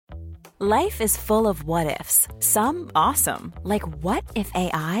Life is full of what-ifs. Some awesome, like what if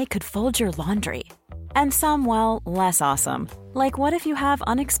AI could fold your laundry? And some, well, less awesome, like what if you have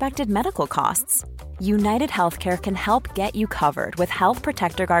unexpected medical costs? United Healthcare can help get you covered with Health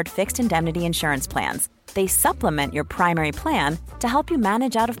Protector Guard fixed indemnity insurance plans. They supplement your primary plan to help you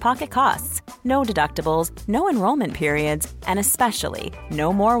manage out-of-pocket costs. No deductibles, no enrollment periods, and especially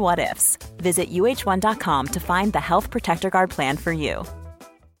no more what-ifs. Visit uh1.com to find the Health Protector Guard plan for you.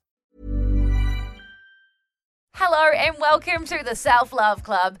 Hello and welcome to the Self Love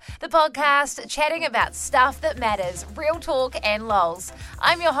Club, the podcast chatting about stuff that matters, real talk and lols.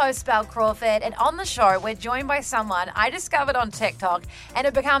 I'm your host, Belle Crawford, and on the show we're joined by someone I discovered on TikTok and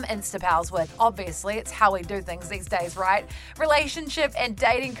have become Insta pals with. Obviously, it's how we do things these days, right? Relationship and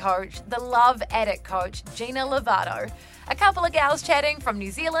dating coach, the Love Addict coach, Gina Lovato. A couple of gals chatting from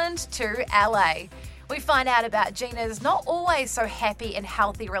New Zealand to LA. We find out about Gina's not always so happy and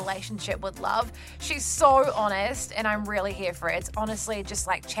healthy relationship with love. She's so honest, and I'm really here for it. It's honestly just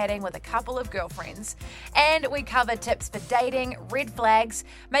like chatting with a couple of girlfriends. And we cover tips for dating, red flags,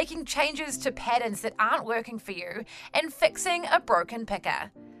 making changes to patterns that aren't working for you, and fixing a broken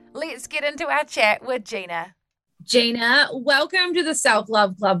picker. Let's get into our chat with Gina. Gina, welcome to the Self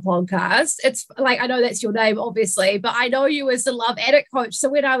Love Club podcast. It's like, I know that's your name, obviously, but I know you as the Love Addict coach. So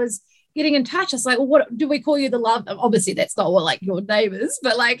when I was getting in touch, I was like, well, what do we call you? The Love? Obviously, that's not what like your name is,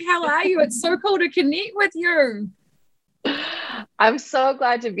 but like, how are you? It's so cool to connect with you. I'm so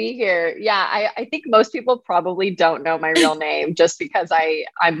glad to be here. Yeah, I think most people probably don't know my real name just because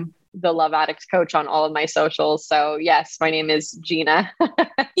I'm the Love Addict coach on all of my socials. So yes, my name is Gina.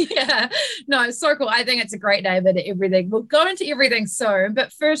 Yeah, no, it's so cool. I think it's a great name and everything. We'll go into everything soon,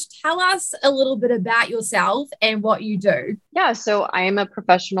 but first tell us a little bit about yourself and what you do. Yeah, so I am a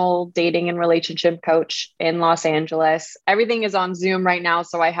professional dating and relationship coach in Los Angeles. Everything is on Zoom right now.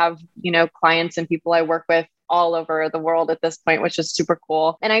 So I have, clients and people I work with all over the world at this point, which is super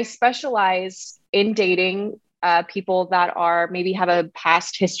cool. And I specialize in dating people that are maybe have a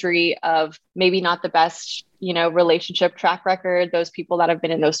past history of maybe not the best, relationship track record, those people that have been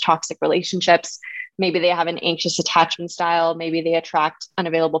in those toxic relationships. Maybe they have an anxious attachment style. Maybe they attract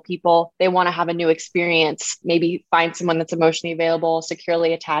unavailable people. They want to have a new experience, maybe find someone that's emotionally available,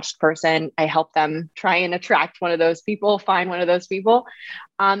 securely attached person. I help them try and attract one of those people, find one of those people.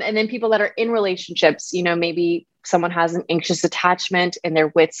 And then people that are in relationships, maybe someone has an anxious attachment and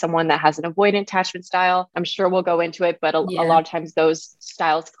they're with someone that has an avoidant attachment style. I'm sure we'll go into it, but a lot of times those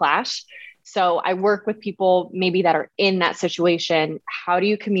styles clash. So I work with people maybe that are in that situation. How do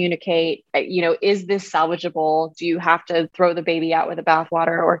you communicate? Is this salvageable? Do you have to throw the baby out with the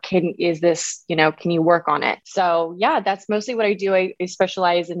bathwater, or can you work on it? So yeah, that's mostly what I do. I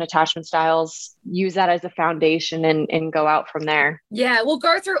specialize in attachment styles, use that as a foundation and go out from there. Yeah, we'll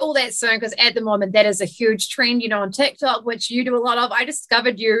go through all that soon because at the moment that is a huge trend, on TikTok, which you do a lot of. I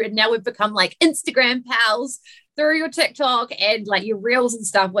discovered you and now we've become like Instagram pals through your TikTok and like your reels and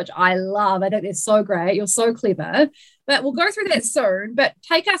stuff, which I love. I think they're so great. You're so clever. But we'll go through that soon. But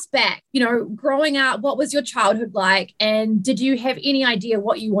take us back, growing up, what was your childhood like? And did you have any idea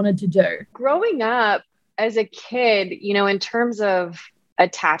what you wanted to do? Growing up as a kid, in terms of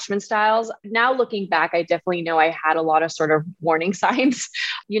attachment styles, now looking back, I definitely know I had a lot of sort of warning signs.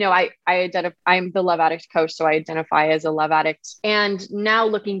 I'm the Love Addict coach, so I identify as a love addict. And now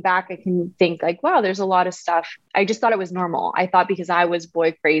looking back, I can think like, wow, there's a lot of stuff. I just thought it was normal. I thought because I was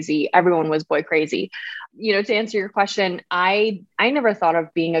boy crazy, everyone was boy crazy. To answer your question, I never thought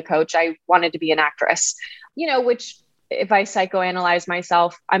of being a coach. I wanted to be an actress, which if I psychoanalyze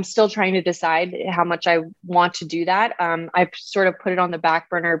myself, I'm still trying to decide how much I want to do that. I've sort of put it on the back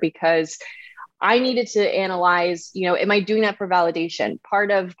burner because I needed to analyze, am I doing that for validation?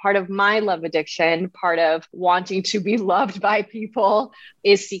 Part of my love addiction, part of wanting to be loved by people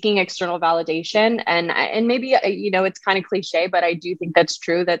is seeking external validation. And maybe, it's kind of cliche, but I do think that's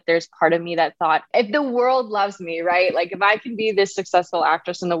true, that there's part of me that thought, if the world loves me, right? Like if I can be this successful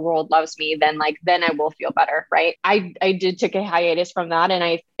actress and the world loves me, then I will feel better, right? I did take a hiatus from that.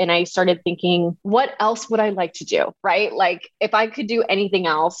 And I started thinking, what else would I like to do? Right? Like if I could do anything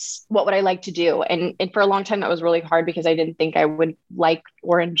else, what would I like to do? And for a long time, that was really hard because I didn't think I would like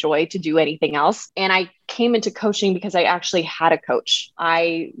or enjoy to do anything else. And I came into coaching because I actually had a coach.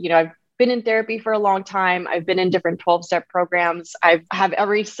 I've been in therapy for a long time. I've been in different 12-step programs. I have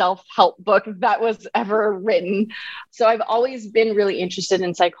every self-help book that was ever written. So I've always been really interested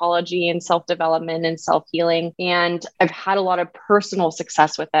in psychology and self-development and self-healing. And I've had a lot of personal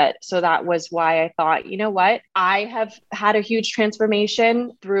success with it. So that was why I thought, you know what? I have had a huge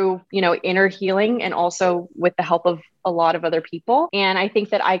transformation through, inner healing and also with the help of a lot of other people. And I think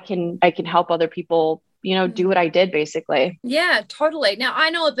that I can help other people do what I did basically. Yeah, totally. Now, I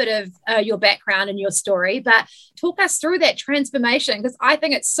know a bit of your background and your story, but talk us through that transformation because I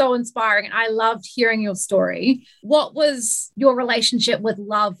think it's so inspiring and I loved hearing your story. What was your relationship with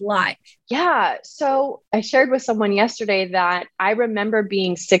love like? Yeah. So I shared with someone yesterday that I remember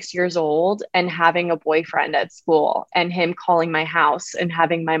being 6 years old and having a boyfriend at school and him calling my house and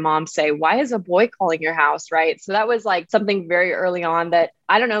having my mom say, "Why is a boy calling your house?" Right. So that was like something very early on that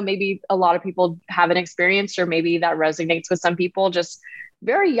I don't know, maybe a lot of people haven't experienced, or maybe that resonates with some people, just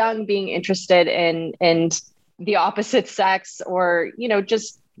very young, being interested in the opposite sex or,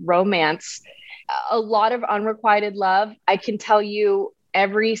 just romance, a lot of unrequited love. I can tell you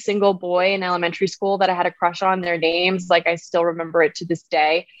every single boy in elementary school that I had a crush on, their names, like I still remember it to this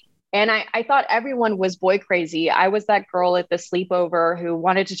day. And I thought everyone was boy crazy. I was that girl at the sleepover who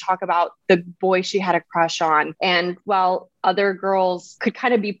wanted to talk about the boy she had a crush on. And while other girls could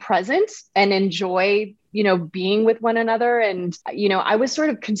kind of be present and enjoy, being with one another. And, I was sort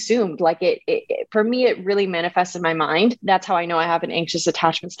of consumed. Like for me, it really manifests in my mind. That's how I know I have an anxious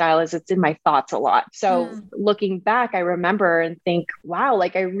attachment style, is it's in my thoughts a lot. So looking back, I remember and think, wow,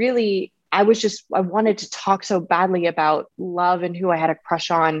 like I wanted to talk so badly about love and who I had a crush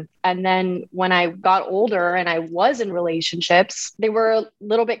on. And then when I got older and I was in relationships, they were a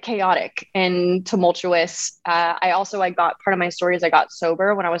little bit chaotic and tumultuous. I got part of my story is I got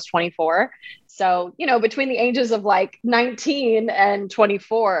sober when I was 24. So, between the ages of like 19 and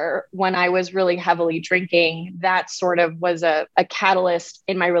 24, when I was really heavily drinking, that sort of was a catalyst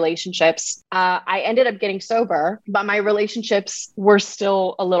in my relationships. I ended up getting sober, but my relationships were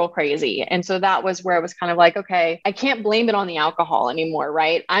still a little crazy. And so that was where I was kind of like, okay, I can't blame it on the alcohol anymore,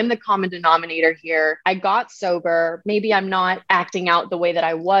 right? I'm the common denominator here. I got sober. Maybe I'm not acting out the way that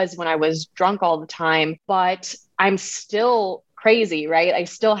I was when I was drunk all the time, but I'm still crazy, right? I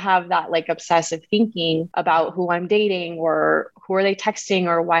still have that like obsessive thinking about who I'm dating or who are they texting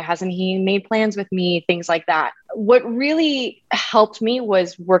or why hasn't he made plans with me, things like that. What really helped me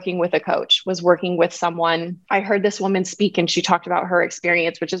was working with a coach, was working with someone. I heard this woman speak and she talked about her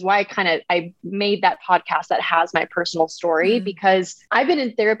experience, which is why I made that podcast that has my personal story, because I've been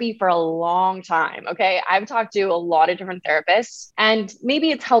in therapy for a long time. Okay. I've talked to a lot of different therapists and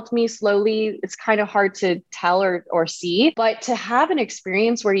maybe it's helped me slowly. It's kind of hard to tell or see, but to have an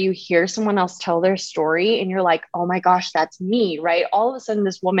experience where you hear someone else tell their story and you're like, oh my gosh, that's me, right? All of a sudden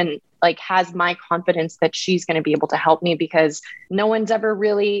this woman like has my confidence that she's going to be able to help me because no one's ever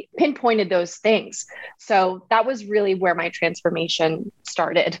really pinpointed those things. So that was really where my transformation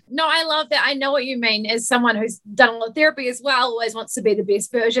started. No, I love that. I know what you mean. As someone who's done a lot of therapy as well, always wants to be the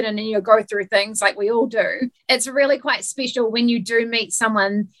best version and then you go through things like we all do. It's really quite special when you do meet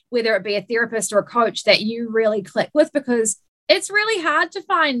someone, whether it be a therapist or a coach, that you really click with, because it's really hard to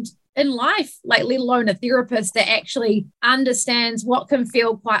find in life, like let alone a therapist that actually understands what can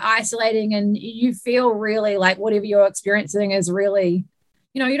feel quite isolating and you feel really like whatever you're experiencing is really,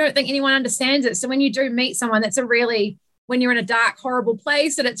 you don't think anyone understands it. So when you do meet someone that's when you're in a dark, horrible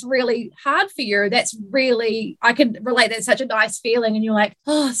place and it's really hard for you, that's really, I can relate. That's such a nice feeling. And you're like,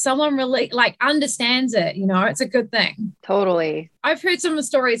 oh, someone really like understands it. It's a good thing. Totally. I've heard some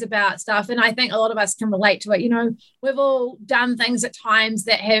stories about stuff and I think a lot of us can relate to it. We've all done things at times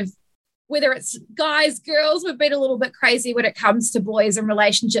that have, whether it's guys, girls, we've been a little bit crazy when it comes to boys and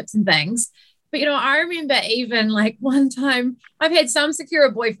relationships and things. But, I remember even like one time I've had some secure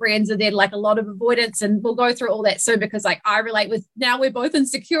boyfriends and then like a lot of avoidance, and we'll go through all that soon because like I relate with, now we're both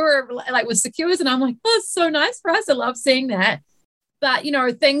insecure, like with secures, and I'm like, oh, it's so nice for us. I love seeing that. But,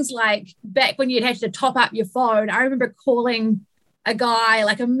 things like back when you'd have to top up your phone, I remember calling a guy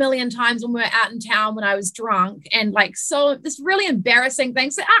like a million times when we were out in town when I was drunk, and like, so this really embarrassing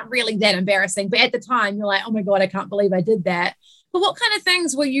things that aren't really that embarrassing, but at the time you're like, oh my God, I can't believe I did that. But what kind of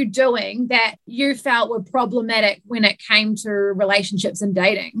things were you doing that you felt were problematic when it came to relationships and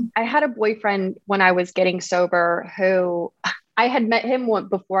dating? I had a boyfriend when I was getting sober who I had met him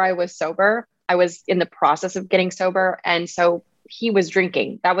before I was sober. I was in the process of getting sober. And so he was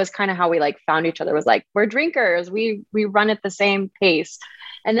drinking. That was kind of how we like found each other, was like, we're drinkers. We run at the same pace.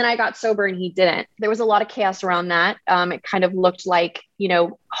 And then I got sober and he didn't. There was a lot of chaos around that. It kind of looked like,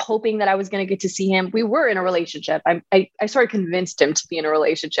 hoping that I was going to get to see him. We were in a relationship. I sort of convinced him to be in a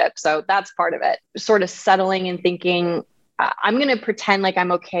relationship. So that's part of it. Sort of settling and thinking, I'm going to pretend like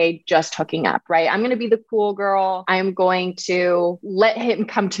I'm okay just hooking up, right? I'm going to be the cool girl. I'm going to let him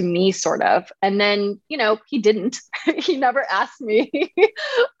come to me, sort of. And then, he didn't. He never asked me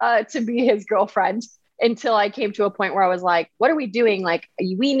to be his girlfriend until I came to a point where I was like, what are we doing? Like,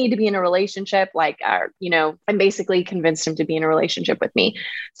 we need to be in a relationship. Like, I basically convinced him to be in a relationship with me.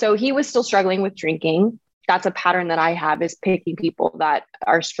 So he was still struggling with drinking. That's a pattern that I have, is picking people that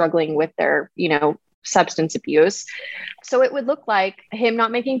are struggling with their, substance abuse. So it would look like him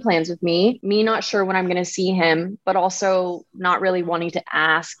not making plans with me not sure when I'm going to see him, but also not really wanting to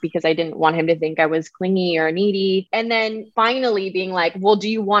ask because I didn't want him to think I was clingy or needy. And then finally being like, well, do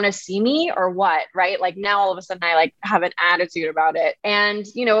you want to see me or what? Right? Like now all of a sudden I like have an attitude about it. And,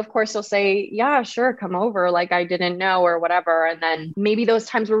 of course he'll say, yeah, sure, come over. Like I didn't know or whatever. And then maybe those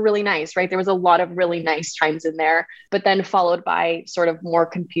times were really nice, right? There was a lot of really nice times in there, but then followed by sort of more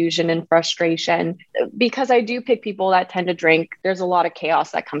confusion and frustration. Because I do pick people that tend to drink, there's a lot of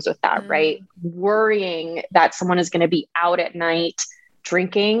chaos that comes with that, right? Worrying that someone is going to be out at night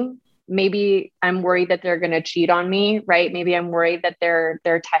drinking. Maybe I'm worried that they're going to cheat on me, right? Maybe I'm worried that they're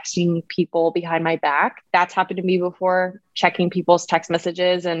texting people behind my back. That's happened to me before, checking people's text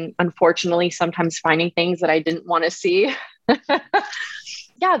messages and unfortunately sometimes finding things that I didn't want to see.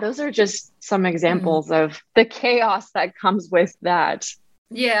 Yeah, those are just some examples of the chaos that comes with that.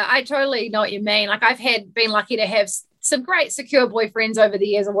 Yeah, I totally know what you mean. Like I've been lucky to have some great secure boyfriends over the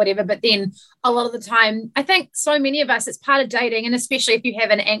years or whatever, but then a lot of the time, I think so many of us, it's part of dating, and especially if you have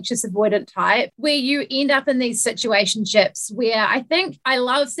an anxious avoidant type, where you end up in these situationships where I think I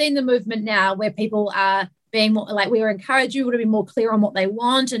love seeing the movement now where people are being more like, we encourage you to be more clear on what they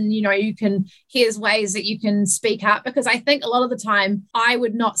want. And, here's ways that you can speak up, because I think a lot of the time I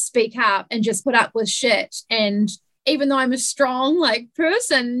would not speak up and just put up with shit. And even though I'm a strong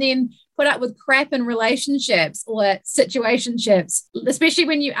person, then put up with crap in relationships or situationships, especially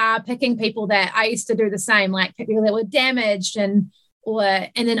when you are picking people that I used to do the same, like people that were damaged and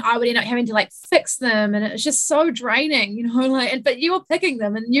then I would end up having to fix them. And it's just so draining, but you were picking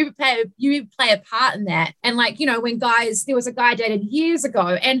them and you play a part in that. And when there was a guy I dated years ago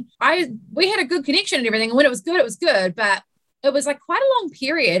and we had a good connection and everything. And when it was good, but it was quite a long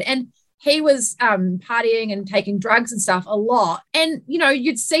period. And he was partying and taking drugs and stuff a lot. And,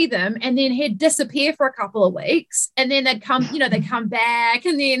 you'd see them and then he'd disappear for a couple of weeks. And then they'd come, they'd come back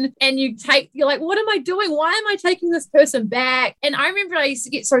you're like, what am I doing? Why am I taking this person back? And I remember I used to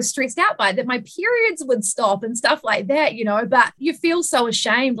get so stressed out by it that my periods would stop and stuff like that, but you feel so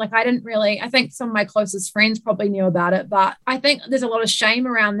ashamed. I think some of my closest friends probably knew about it, but I think there's a lot of shame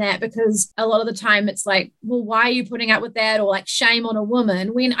around that because a lot of the time it's like, well, why are you putting up with that? Or shame on a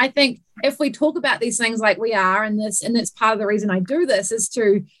woman, when I think if we talk about these things like we are, and it's part of the reason I do this is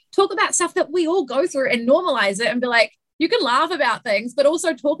to talk about stuff that we all go through and normalize it and be like, you can laugh about things, but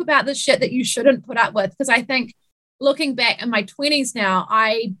also talk about the shit that you shouldn't put up with. Because I think looking back in my 20s now,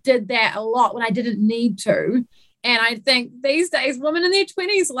 I did that a lot when I didn't need to. And I think these days, women in their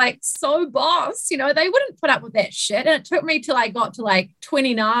 20s, so boss, they wouldn't put up with that shit. And it took me till I got to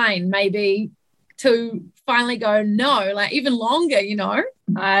 29, maybe, to finally go, no, even longer,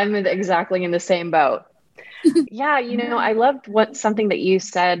 I'm exactly in the same boat. Yeah. I loved something that you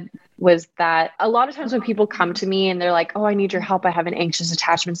said was that a lot of times when people come to me and they're like, oh, I need your help, I have an anxious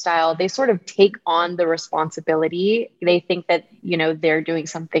attachment style, they sort of take on the responsibility. They think that, they're doing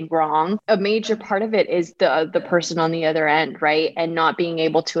something wrong. A major part of it is the person on the other end, right? And not being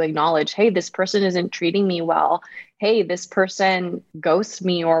able to acknowledge, hey, this person isn't treating me well. Hey, this person ghosts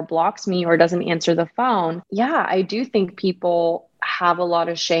me or blocks me or doesn't answer the phone. Yeah, I do think people have a lot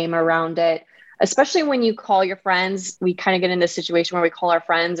of shame around it. Especially when you call your friends, we kind of get in this situation where we call our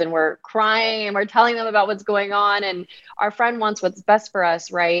friends and we're crying and we're telling them about what's going on, and our friend wants what's best for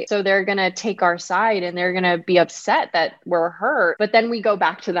us, right? So they're going to take our side and they're going to be upset that we're hurt, but then we go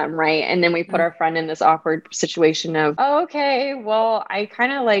back to them, right? And then we put our friend in this awkward situation of, oh, okay, well, I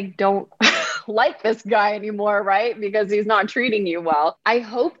kind of don't like this guy anymore, right? Because he's not treating you well. I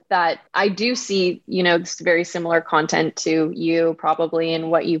hope that I do see, this very similar content to you probably in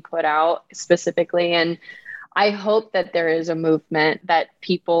what you put out specifically. And I hope that there is a movement that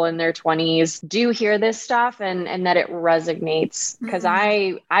people in their 20s do hear this stuff and that it resonates. Because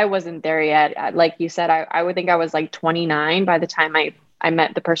I wasn't there yet. Like you said, I would think I was 29 by the time I I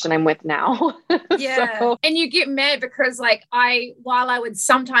met the person I'm with now. Yeah. So, And you get mad because like while I would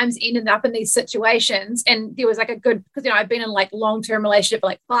sometimes end up in these situations, and there was like a good, because, I've been in like long-term relationship for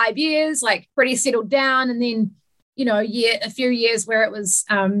like 5 years, like pretty settled down. And then, a few years where it was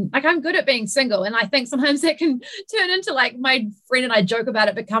like, I'm good at being single. And I think sometimes that can turn into, like, my friend and I joke about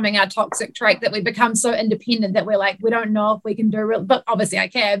it becoming our toxic trait, that we become so independent that we're like, we don't know if we can do real, but obviously I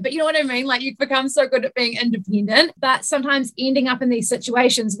can, but you know what I mean? Like, you become so good at being independent, but sometimes ending up in these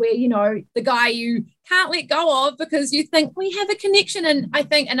situations where, the guy you can't let go of because you think we have a connection. And I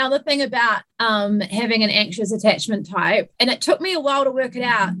think another thing about having an anxious attachment type, and it took me a while to work it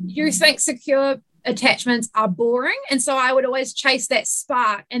out, you think secure attachments are boring. And so I would always chase that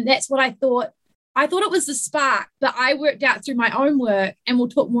spark. And that's what I thought. I thought it was the spark, but I worked out through my own work, and we'll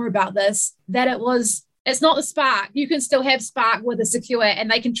talk more about this, that it's not the spark. You can still have spark with a secure, and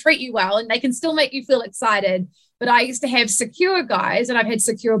they can treat you well and they can still make you feel excited. But I used to have secure guys, and I've had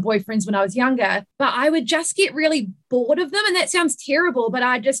secure boyfriends when I was younger, but I would just get really bored of them. And that sounds terrible, but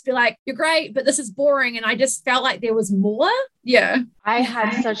I'd just be like, you're great, but this is boring. And I just felt like there was more. Yeah. I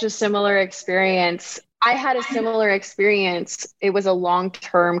had such a similar experience. It was a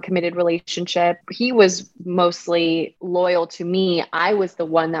long-term committed relationship. He was mostly loyal to me. I was the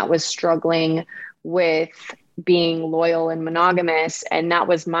one that was struggling with being loyal and monogamous. And that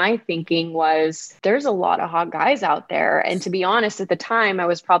was my thinking, was there's a lot of hot guys out there. And to be honest, at the time I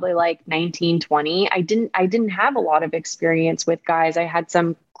was probably like 19, 20. I didn't have a lot of experience with guys. I had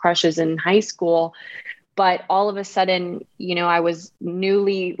some crushes in high school, but all of a sudden, I was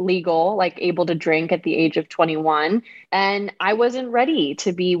newly legal, like able to drink at the age of 21. And I wasn't ready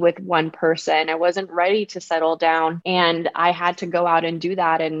to be with one person. I wasn't ready to settle down. And I had to go out and do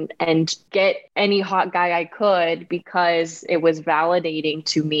that and get any hot guy I could, because it was validating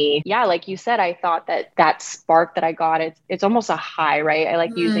to me. Yeah, like you said, I thought that spark that I got, it's almost a high, right? I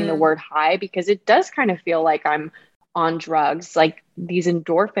like using the word high because it does kind of feel like I'm on drugs, like these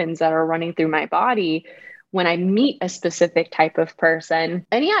endorphins that are running through my body when I meet a specific type of person.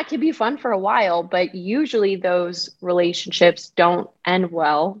 And yeah, it can be fun for a while, but usually those relationships don't end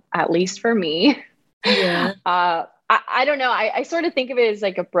well, at least for me. Yeah. I don't know. I sort of think of it as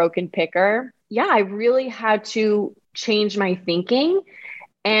like a broken picker. Yeah, I really had to change my thinking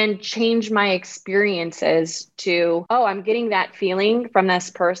and change my experiences to, oh, I'm getting that feeling from this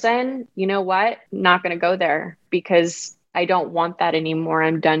person. You know what? Not going to go there because I don't want that anymore.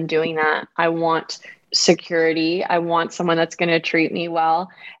 I'm done doing that. I want security. I want someone that's going to treat me well.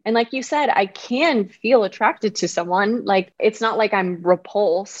 And like you said, I can feel attracted to someone. Like, it's not like I'm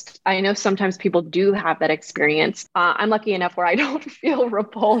repulsed. I know sometimes people do have that experience. I'm lucky enough where I don't feel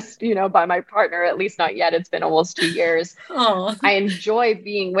repulsed, by my partner, at least not yet. It's been almost 2 years. Oh. I enjoy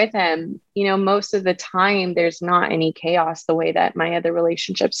being with him. Most of the time there's not any chaos the way that my other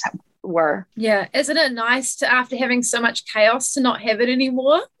relationships were. Yeah. Isn't it nice to, after having so much chaos, to not have it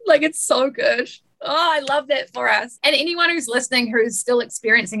anymore? Like, it's so good. Oh, I love that for us. And anyone who's listening who's still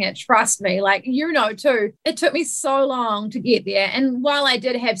experiencing it, trust me, like, too, it took me so long to get there. And while I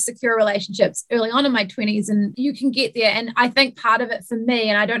did have secure relationships early on in my 20s, and you can get there. And I think part of it for me,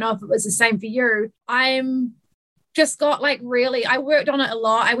 and I don't know if it was the same for you, I'm just got like really, I worked on it a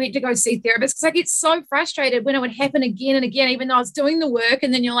lot. I went to go see therapists because I get so frustrated when it would happen again and again, even though I was doing the work.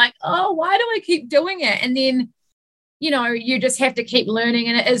 And then you're like, oh, why do I keep doing it? And then you just have to keep learning.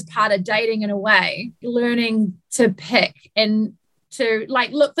 And it is part of dating in a way, learning to pick and to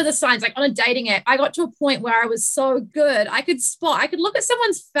like look for the signs. Like on a dating app, I got to a point where I was so good. I could look at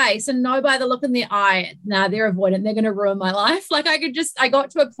someone's face and know by the look in their eye, nah, they're avoidant. They're going to ruin my life. Like I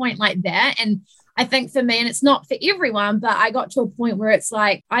got to a point like that. And I think for me, and it's not for everyone, but I got to a point where it's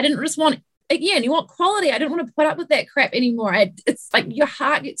like, I didn't just want, again, you want quality. I didn't want to put up with that crap anymore. It's like your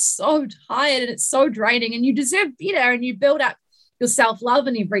heart gets so tired and it's so draining, and you deserve better, and you build up your self-love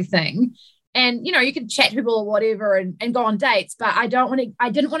and everything. And, you can chat to people or whatever and go on dates, but I didn't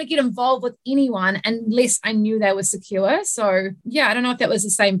want to get involved with anyone unless I knew they were secure. So yeah, I don't know if that was the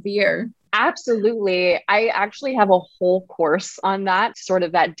same for you. Absolutely. I actually have a whole course on that, sort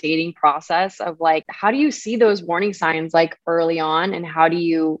of that dating process of like, how do you see those warning signs like early on, and how do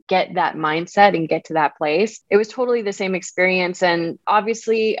you get that mindset and get to that place? It was totally the same experience. And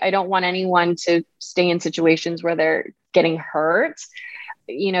obviously I don't want anyone to stay in situations where they're getting hurt.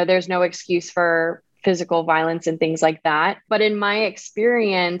 There's no excuse for physical violence and things like that. But in my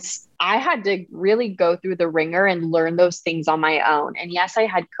experience, I had to really go through the ringer and learn those things on my own. And yes, I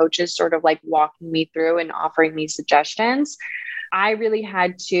had coaches sort of like walking me through and offering me suggestions. I really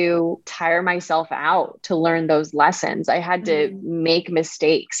had to tire myself out to learn those lessons. I had to make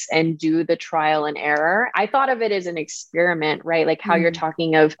mistakes and do the trial and error. I thought of it as an experiment, right? Like how you're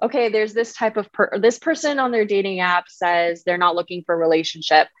talking of, okay, there's this type of, this person on their dating app says they're not looking for a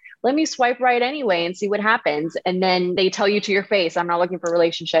relationship. Let me swipe right anyway and see what happens. And then they tell you to your face, I'm not looking for a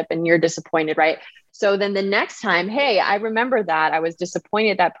relationship, and you're disappointed, right? So then the next time, hey, I remember that I was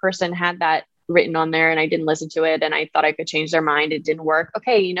disappointed that person had that written on there and I didn't listen to it and I thought I could change their mind. It didn't work.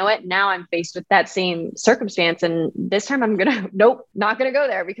 Okay, you know what? Now I'm faced with that same circumstance. And this time I'm nope, not going to go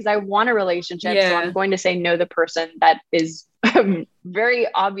there because I want a relationship. So I'm going to say no to the person that is very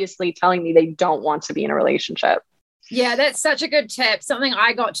obviously telling me they don't want to be in a relationship. Yeah, that's such a good tip. Something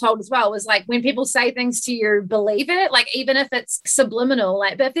I got told as well was like, when people say things to you, believe it, like even if it's subliminal,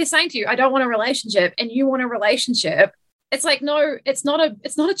 like, but if they're saying to you, I don't want a relationship and you want a relationship, it's like, no, it's not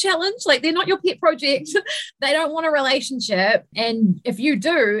a challenge. Like they're not your pet project. They don't want a relationship. And if you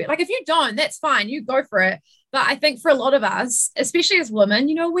do, like if you don't, that's fine. You go for it. But I think for a lot of us, especially as women,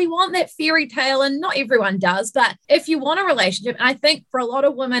 you know, we want that fairy tale, and not everyone does. But if you want a relationship, and I think for a lot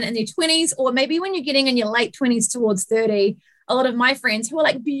of women in their 20s, or maybe when you're getting in your late 20s towards 30, a lot of my friends who are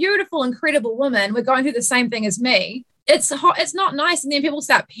like beautiful, incredible women were going through the same thing as me. It's not nice. And then people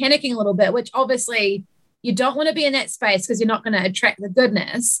start panicking a little bit, which obviously you don't want to be in that space because you're not going to attract the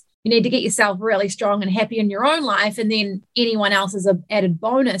goodness. You need to get yourself really strong and happy in your own life, and then anyone else is an added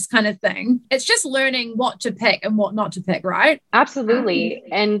bonus kind of thing. It's just learning what to pick and what not to pick, right? Absolutely.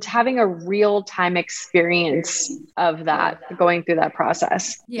 And having a real time experience of that, going through that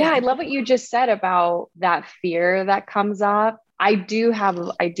process. Yeah, I love what you just said about that fear that comes up. I do have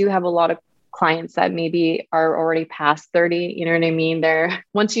a lot of clients that maybe are already past 30, you know what I mean?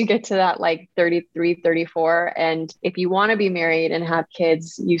 Once you get to that like 33, 34, and if you want to be married and have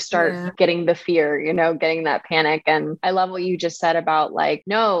kids, you start getting the fear, you know, getting that panic. And I love what you just said about like,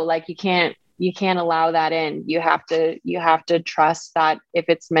 no, like you can't allow that in. You have to trust that if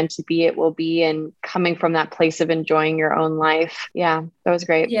it's meant to be, it will be, and coming from that place of enjoying your own life. Yeah, that was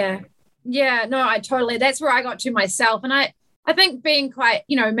great. Yeah. No, that's where I got to myself. And I think being quite,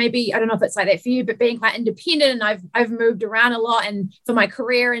 you know, maybe, I don't know if it's like that for you, but being quite independent, and I've moved around a lot and for my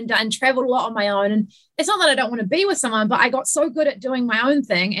career and traveled a lot on my own. And it's not that I don't want to be with someone, but I got so good at doing my own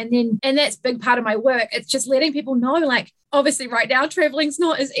thing. And that's a big part of my work. It's just letting people know, like, obviously right now, traveling's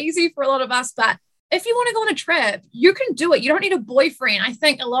not as easy for a lot of us, but if you want to go on a trip, you can do it. You don't need a boyfriend. I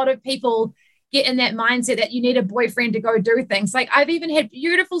think a lot of people get in that mindset that you need a boyfriend to go do things. Like I've even had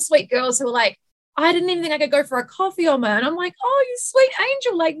beautiful, sweet girls who are like, I didn't even think I could go for a coffee on my own. I'm like, oh, you sweet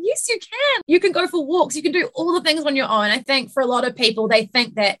angel. Like, yes, you can. You can go for walks. You can do all the things on your own. I think for a lot of people, they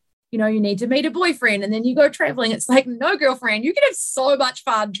think that, you know, you need to meet a boyfriend and then you go traveling. It's like, no, girlfriend, you can have so much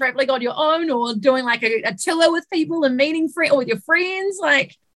fun traveling on your own or doing like a tour with people and meeting friends or with your friends.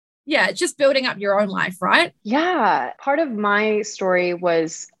 Like, yeah, it's just building up your own life, right? Yeah. Part of my story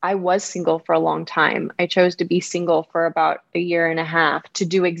was I was single for a long time. I chose to be single for about a year and a half to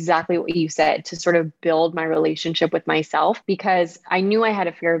do exactly what you said, to sort of build my relationship with myself, because I knew I had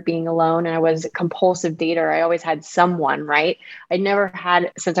a fear of being alone and I was a compulsive dater. I always had someone, right? I never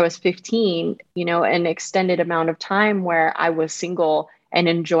had, since I was 15, you know, an extended amount of time where I was single and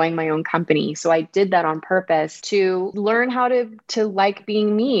enjoying my own company. So I did that on purpose to learn how to like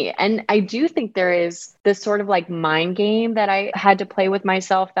being me. And I do think there is this sort of like mind game that I had to play with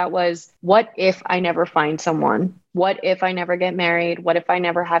myself that was, what if I never find someone? What if I never get married? What if I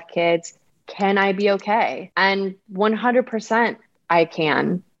never have kids? Can I be okay? And 100% I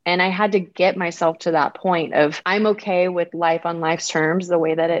can. And I had to get myself to that point of I'm okay with life on life's terms, the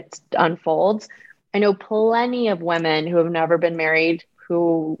way that it unfolds. I know plenty of women who have never been married,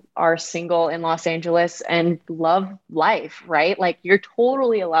 who are single in Los Angeles and love life, right? Like you're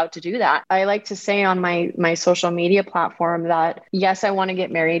totally allowed to do that. I like to say on my social media platform that, yes, I want to get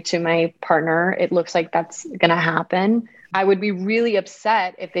married to my partner. It looks like that's going to happen. I would be really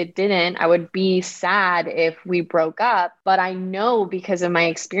upset if it didn't. I would be sad if we broke up, but I know because of my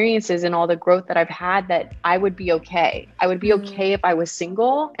experiences and all the growth that I've had that I would be okay. I would be okay if I was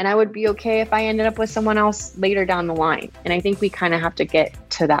single, and I would be okay if I ended up with someone else later down the line. And I think we kind of have to get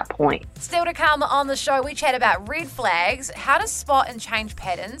to that point. Still to come on the show, we chat about red flags, how to spot and change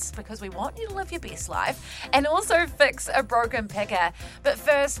patterns, because we want you to live your best life, and also fix a broken picker. But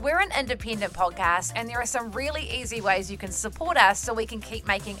first, we're an independent podcast, and there are some really easy ways you can support us so we can keep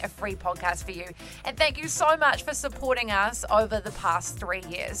making a free podcast for you. And thank you so much for supporting us over the past 3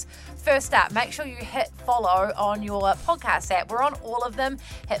 years. First up, make sure you hit follow on your podcast app. We're on all of them.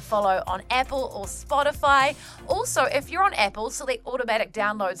 Hit follow on Apple or Spotify. Also, if you're on Apple, select automatic download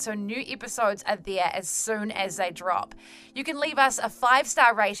download so new episodes are there as soon as they drop. You can leave us a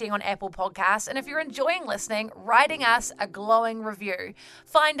 5-star rating on Apple Podcasts, and if you're enjoying listening, writing us a glowing review.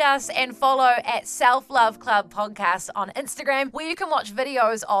 Find us and follow at Self Love Club Podcast on Instagram, where you can watch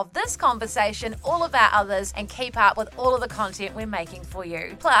videos of this conversation, all of our others, and keep up with all of the content we're making for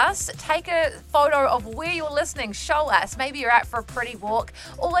you. Plus, take a photo of where you're listening, show us. Maybe you're out for a pretty walk,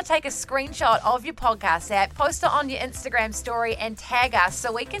 or take a screenshot of your podcast app, post it on your Instagram story, and tag us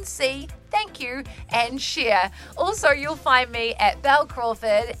so we can see, thank you, and share. Also, you'll find me at Belle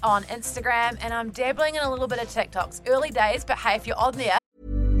Crawford on Instagram, and I'm dabbling in a little bit of TikToks. Early days, but hey, if you're on there.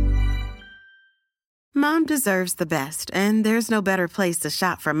 Mom deserves the best, and there's no better place to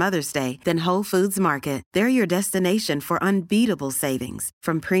shop for Mother's Day than Whole Foods Market. They're your destination for unbeatable savings,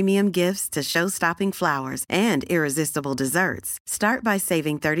 from premium gifts to show-stopping flowers and irresistible desserts. Start by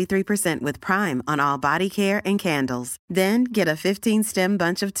saving 33% with Prime on all body care and candles. Then get a 15-stem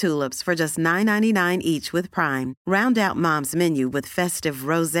bunch of tulips for just $9.99 each with Prime. Round out Mom's menu with festive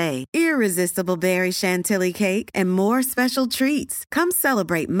rosé, irresistible berry chantilly cake, and more special treats. Come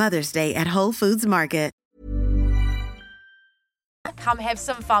celebrate Mother's Day at Whole Foods Market. Come have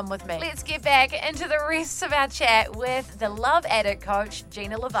some fun with me. Let's get back into the rest of our chat with the Love Addict coach,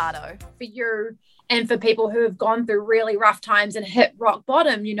 Gina Lovato. For you and for people who have gone through really rough times and hit rock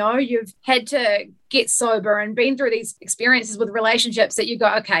bottom, you've had to get sober and been through these experiences with relationships that you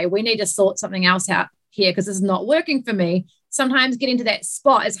go, okay, we need to sort something else out here because this is not working for me. Sometimes getting to that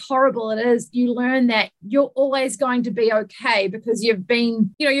spot, as horrible it is, you learn that you're always going to be okay because you've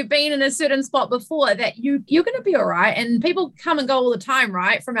been in a certain spot before, that you're going to be all right. And people come and go all the time,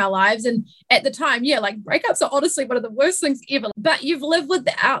 right, from our lives. And at the time, breakups are honestly one of the worst things ever. But you've lived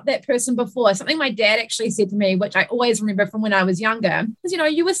without that person before. Something my dad actually said to me, which I always remember from when I was younger, is,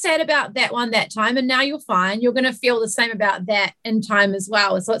 you were sad about that one that time, and now you're fine. You're going to feel the same about that in time as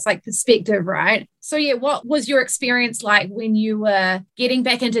well. So it's like perspective, right? So yeah, what was your experience like when you were getting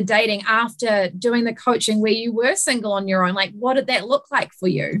back into dating after doing the coaching where you were single on your own? Like, what did that look like for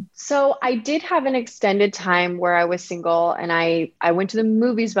you? So I did have an extended time where I was single, and I went to the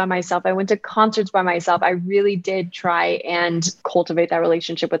movies by myself. I went to concerts by myself. I really did try and cultivate that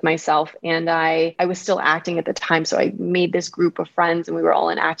relationship with myself. And I was still acting at the time. So I made this group of friends and we were all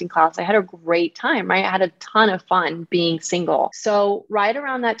in acting class. I had a great time, right? I had a ton of fun being single. So right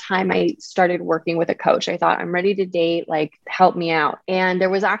around that time, I started working with a coach. I thought, I'm ready to date, like, help me out. And there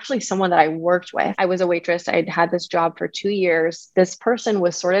was actually someone that I worked with. I was a waitress. I'd had this job for 2 years. This person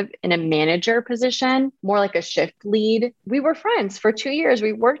was sort of in a manager position, more like a shift lead. We were friends for 2 years.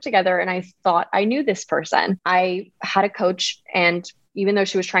 We worked together, and I thought I knew this person. I had a coach, and even though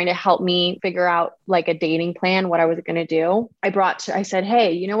she was trying to help me figure out like a dating plan, what I was going to do, I said,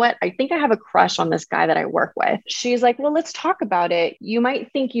 hey, you know what? I think I have a crush on this guy that I work with. She's like, well, let's talk about it. You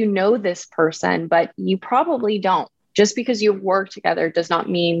might think you know this person, but you probably don't. Just because you've worked together does not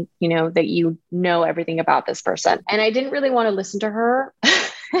mean, that you know everything about this person. And I didn't really want to listen to her.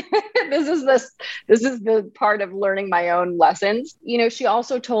 This is the part of learning my own lessons. She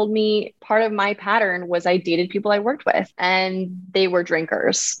also told me part of my pattern was I dated people I worked with and they were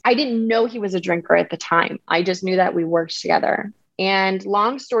drinkers. I didn't know he was a drinker at the time. I just knew that we worked together. And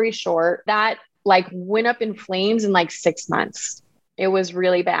long story short, that went up in flames in 6 months. It was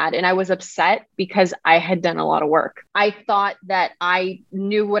really bad. And I was upset because I had done a lot of work. I thought that I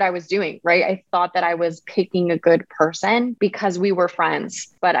knew what I was doing, right? I thought that I was picking a good person because we were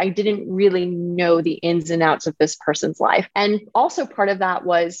friends, but I didn't really know the ins and outs of this person's life. And also part of that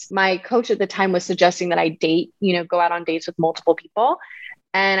was my coach at the time was suggesting that I date, go out on dates with multiple people.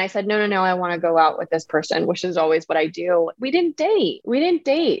 And I said, no, I want to go out with this person, which is always what I do. We didn't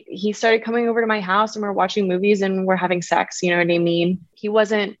date. He started coming over to my house and we're watching movies and we're having sex. You know what I mean? He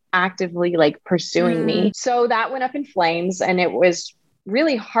wasn't actively pursuing me. So that went up in flames and it was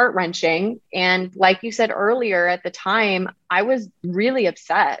really heart-wrenching. And like you said earlier, at the time, I was really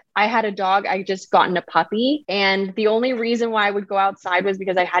upset. I had a dog. I just gotten a puppy. And the only reason why I would go outside was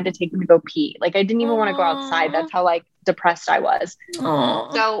because I had to take him to go pee. I didn't even want to go outside. That's how depressed I was.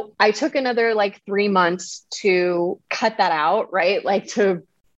 Aww. So I took another 3 months to cut that out, right? To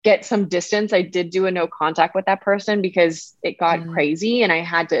get some distance. I did do a no contact with that person because it got crazy and I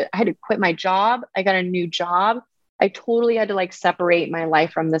had to quit my job. I got a new job. I totally had to separate my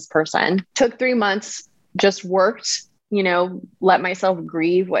life from this person. Took 3 months, just worked, let myself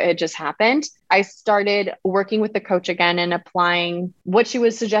grieve what had just happened. I started working with the coach again and applying what she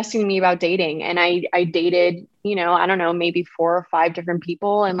was suggesting to me about dating. And I dated, I don't know, maybe 4 or 5 different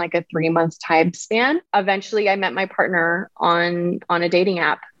people in a 3 month time span. Eventually I met my partner on a dating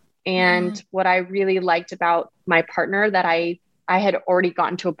app. And what I really liked about my partner that I I had already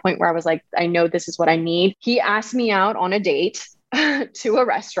gotten to a point where I was like, I know this is what I need. He asked me out on a date to a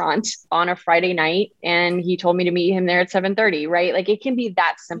restaurant on a Friday night, and he told me to meet him there at 7:30, right? Like it can be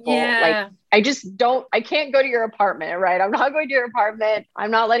that simple. Yeah. Like I can't go to your apartment, right? I'm not going to your apartment.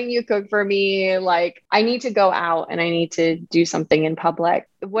 I'm not letting you cook for me. Like I need to go out and I need to do something in public.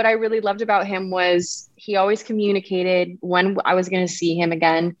 What I really loved about him was he always communicated when I was going to see him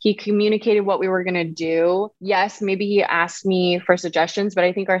again. He communicated what we were going to do. Yes, maybe he asked me for suggestions, but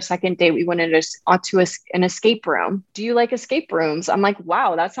I think our second date, we went to an escape room. Do you like escape rooms? I'm like,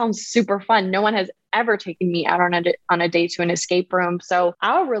 wow, that sounds super fun. No one has ever taken me out on a date to an escape room. So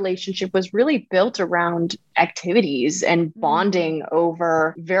our relationship was really built around activities and bonding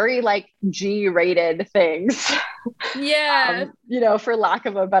over very like G-rated things. Yeah. For lack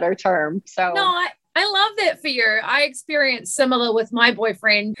of a better term. So no, I love that for you. I experienced similar with my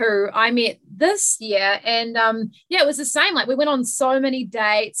boyfriend who I met this year. And it was the same. Like we went on so many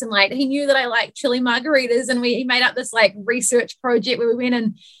dates and like he knew that I like chili margaritas and he made up this like research project where we went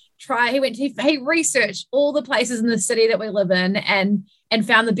and he researched all the places in the city that we live in and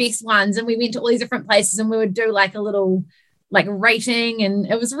found the best ones. And we went to all these different places and we would do like a little like rating. And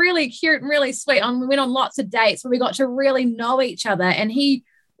it was really cute and really sweet. And we went on lots of dates where we got to really know each other. And he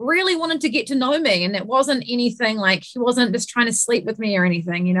really wanted to get to know me. And it wasn't anything like, he wasn't just trying to sleep with me or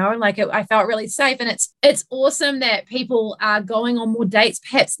anything, I felt really safe. And it's awesome that people are going on more dates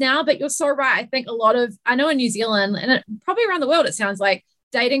perhaps now, but you're so right. I think I know in New Zealand and probably around the world, it sounds like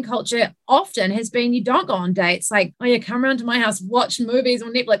dating culture often has been you don't go on dates. Like, oh, you come around to my house, watch movies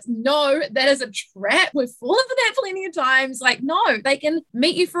on Netflix. No, that is a trap. We've fallen for that plenty of times. Like, no, they can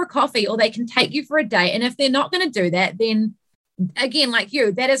meet you for a coffee or they can take you for a date. And if they're not going to do that, then again, like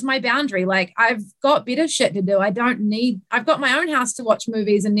you, that is my boundary. Like I've got better shit to do. I've got my own house to watch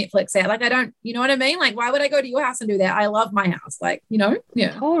movies and Netflix at. Like I don't, you know what I mean? Like why would I go to your house and do that? I love my house. Like,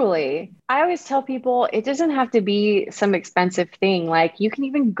 yeah. Totally. I always tell people it doesn't have to be some expensive thing. Like you can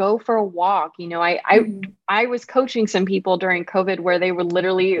even go for a walk. I was coaching some people during COVID where they were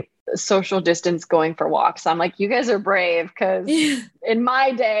literally social distance going for walks. I'm like, you guys are brave because in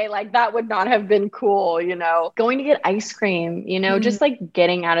my day, like that would not have been cool, going to get ice cream, just like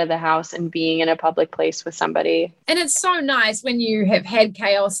getting out of the house and being in a public place with somebody. And it's so nice when you have had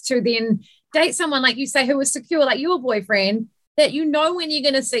chaos to then date someone, like you say, who is secure, like your boyfriend, that you know when you're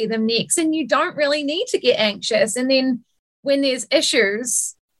going to see them next and you don't really need to get anxious. And then when there's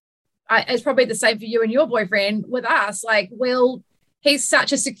issues, it's probably the same for you and your boyfriend with us, like, he's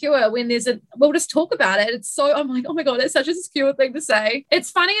such a secure when we'll just talk about it. It's so, I'm like, oh my God, it's such a secure thing to say.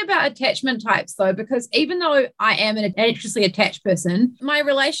 It's funny about attachment types though, because even though I am an anxiously attached person, my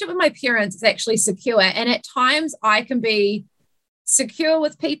relationship with my parents is actually secure. And at times I can be secure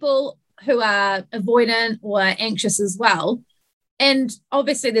with people who are avoidant or anxious as well. And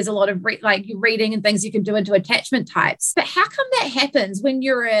obviously there's a lot of reading and things you can do into attachment types. But how come that happens when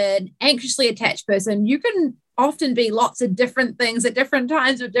you're an anxiously attached person? You can often be lots of different things at different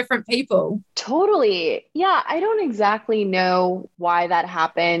times with different people. Totally. Yeah. I don't exactly know why that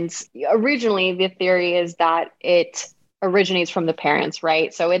happens. Originally, the theory is that it originates from the parents,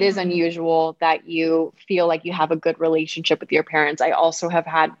 right? So it is unusual that you feel like you have a good relationship with your parents. I also have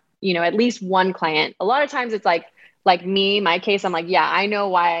had, at least one client. A lot of times it's like me, my case, I'm like, yeah, I know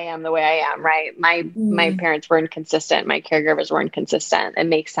why I am the way I am, right? My parents were inconsistent. My caregivers were inconsistent. It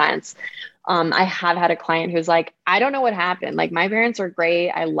makes sense. I have had a client who's like, I don't know what happened. Like my parents are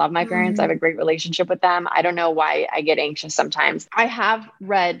great. I love my parents. I have a great relationship with them. I don't know why I get anxious sometimes. I have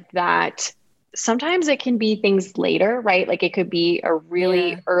read that sometimes it can be things later, right? Like it could be a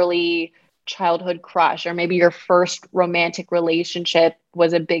really early childhood crush, or maybe your first romantic relationship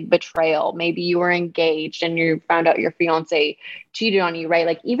was a big betrayal. Maybe you were engaged and you found out your fiance cheated on you, right?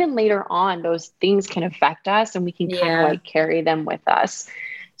 Like even later on, those things can affect us and we can kind of like carry them with us.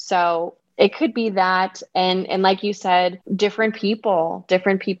 So it could be that. And like you said, different people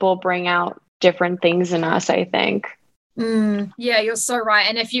bring out different things in us, I think. Yeah, you're so right.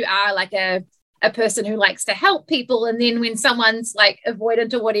 And if you are like a person who likes to help people, and then when someone's like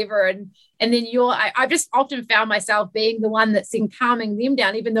avoidant or whatever, and then I've just often found myself being the one that's in calming them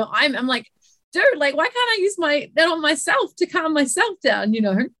down, even though I'm like, dude, like, why can't I use that on myself to calm myself down,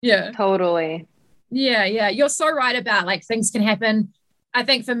 Yeah. Totally. Yeah. You're so right about like things can happen. I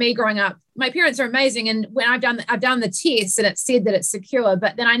think for me growing up, my parents are amazing. And when I've done the test and it said that it's secure,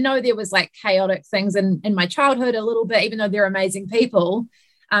 but then I know there was like chaotic things in my childhood a little bit, even though they're amazing people.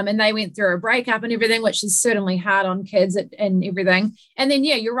 And they went through a breakup and everything, which is certainly hard on kids and everything. And then,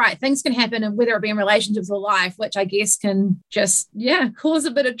 yeah, you're right. Things can happen, and whether it be in relationships or life, which I guess can just, cause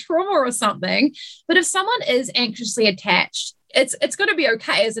a bit of trauma or something. But if someone is anxiously attached, it's going to be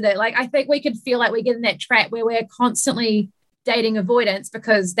okay, isn't it? Like, I think we can feel like we get in that trap where we're constantly dating avoidance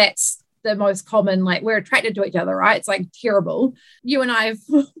because that's the most common, like we're attracted to each other, right? It's like terrible. You and I have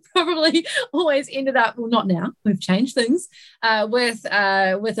probably always ended up, well, not now, we've changed things, with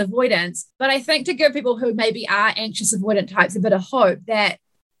avoidance. But I think to give people who maybe are anxious avoidant types a bit of hope that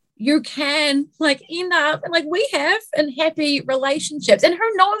you can like end up like we have in happy relationships, and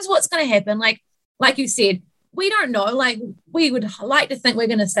who knows what's going to happen. Like you said, we don't know. Like we would like to think we're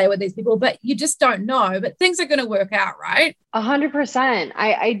going to stay with these people, but you just don't know. But things are going to work out, right? 100%.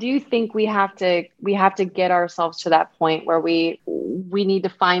 I do think we have to get ourselves to that point where we need to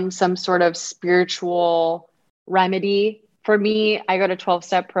find some sort of spiritual remedy. For me, I go to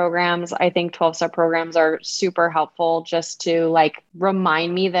 12-step programs. I think 12-step programs are super helpful just to like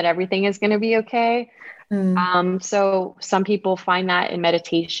remind me that everything is going to be okay. So some people find that in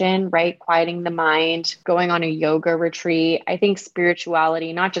meditation, right? Quieting the mind, going on a yoga retreat. I think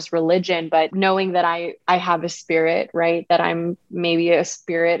spirituality, not just religion, but knowing that I have a spirit, right? That I'm maybe a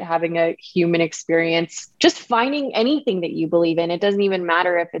spirit having a human experience, just finding anything that you believe in. It doesn't even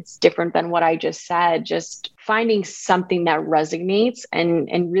matter if it's different than what I just said, just finding something that resonates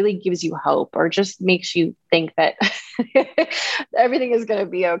and really gives you hope or just makes you think that everything is going to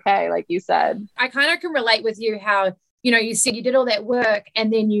be okay, like you said. I kind of can relate with you how, you said you did all that work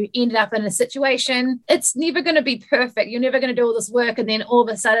and then you ended up in a situation. It's never going to be perfect. You're never going to do all this work. And then all of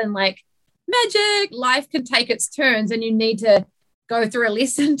a sudden, like magic, life can take its turns and you need to go through a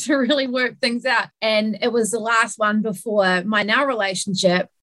lesson to really work things out. And it was the last one before my now relationship.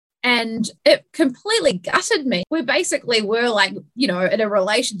 And it completely gutted me. We basically were like, in a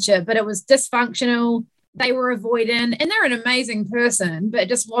relationship, but it was dysfunctional. They were avoidant and they're an amazing person, but it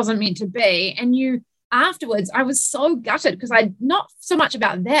just wasn't meant to be. And afterwards, I was so gutted because not so much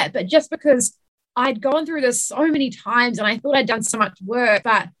about that, but just because I'd gone through this so many times and I thought I'd done so much work,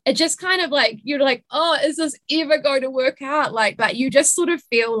 but it just kind of like, you're like, oh, is this ever going to work out? Like, but you just sort of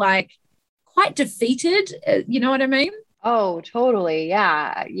feel like quite defeated. You know what I mean? Oh, totally.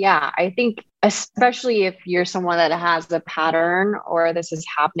 Yeah. Yeah. I think especially if you're someone that has a pattern or this is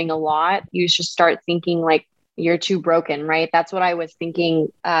happening a lot, you should start thinking like you're too broken, right? That's what I was thinking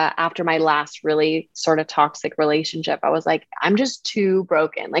after my last really sort of toxic relationship. I was like, I'm just too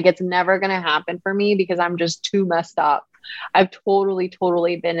broken. Like it's never going to happen for me because I'm just too messed up. I've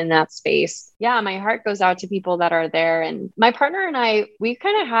totally been in that space. Yeah, my heart goes out to people that are there. And my partner and I, we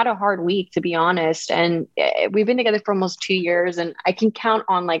kind of had a hard week, to be honest. And we've been together for almost 2 years. And I can count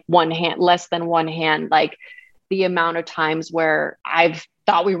on like one hand, less than one hand, like the amount of times where I've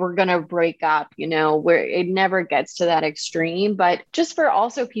thought we were going to break up, where it never gets to that extreme. But just for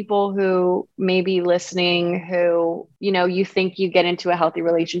also people who may be listening, who, you think you get into a healthy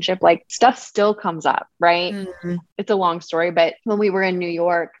relationship, like stuff still comes up, right? Mm-hmm. It's a long story, but when we were in New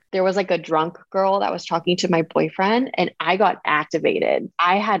York, there was like a drunk girl that was talking to my boyfriend and I got activated.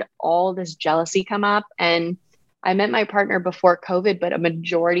 I had all this jealousy come up, and I met my partner before COVID, but a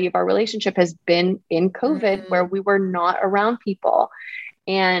majority of our relationship has been in COVID where we were not around people.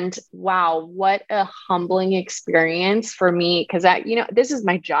 And wow, what a humbling experience for me. Cause this is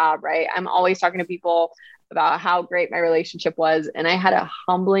my job, right? I'm always talking to people about how great my relationship was. And I had a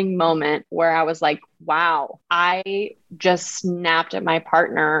humbling moment where I was like, wow, I just snapped at my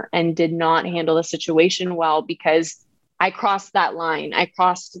partner and did not handle the situation well because I crossed that line. I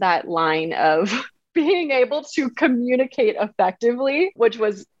crossed that line of being able to communicate effectively, which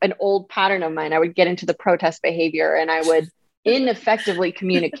was an old pattern of mine. I would get into the protest behavior and I would ineffectively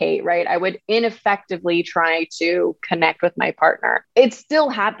communicate, right? I would ineffectively try to connect with my partner. It still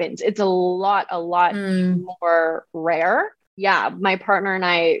happens. It's a lot more rare. Yeah. My partner and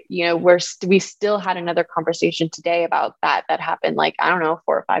I, we still had another conversation today about that happened like, I don't know,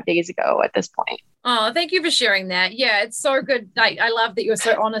 4 or 5 days ago at this point. Oh, thank you for sharing that. Yeah, it's so good. Like, I love that you're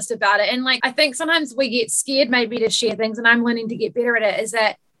so honest about it. And like, I think sometimes we get scared maybe to share things, and I'm learning to get better at it, is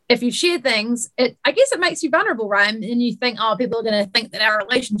that if you share things, I guess it makes you vulnerable, right? And you think, oh, people are going to think that our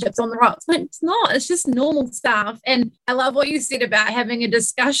relationship's on the rocks. But it's not. It's just normal stuff. And I love what you said about having a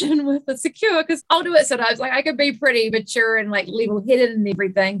discussion with the secure, because I'll do it sometimes. Like, I could be pretty mature and like level-headed and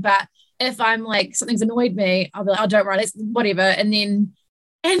everything. But if I'm like, something's annoyed me, I'll be like, oh, don't worry, it's whatever. And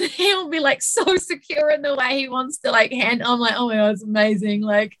he'll be like so secure in the way he wants to like handle. I'm like, oh my God, it's amazing.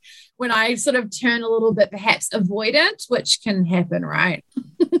 Like when I sort of turn a little bit perhaps avoidant, which can happen, right?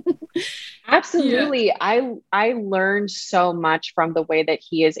 Absolutely. Yeah. I learned so much from the way that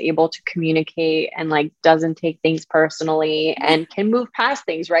he is able to communicate and like doesn't take things personally and can move past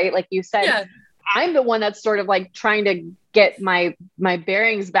things, right? Like you said, I'm the one that's sort of like trying to get my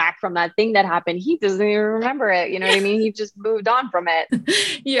bearings back from that thing that happened. He doesn't even remember it. You know what I mean? He just moved on from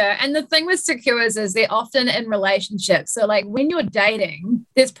it. Yeah. And the thing with secures is they're often in relationships. So like when you're dating,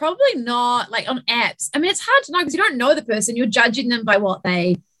 there's probably not like on apps. I mean, it's hard to know because you don't know the person. You're judging them by what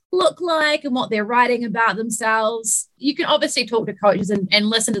they look like and what they're writing about themselves. You can obviously talk to coaches and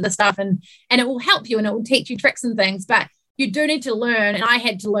listen to the stuff and it will help you and it will teach you tricks and things, but you do need to learn. And I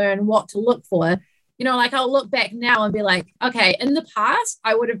had to learn what to look for. You know, like I'll look back now and be like, okay, in the past,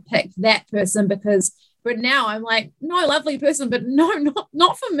 I would have picked that person but now I'm like, no, lovely person, but no,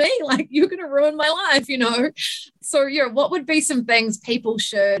 not for me. Like you're going to ruin my life, you know? So yeah, what would be some things people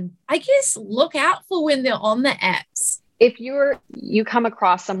should, I guess, look out for when they're on the apps? If you come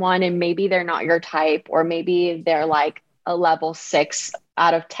across someone and maybe they're not your type, or maybe they're like a level 6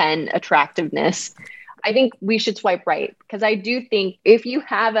 out of 10 attractiveness, I think we should swipe right. Because I do think if you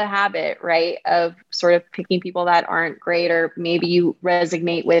have a habit, right, of sort of picking people that aren't great, or maybe you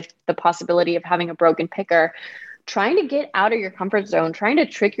resonate with the possibility of having a broken picker, trying to get out of your comfort zone, trying to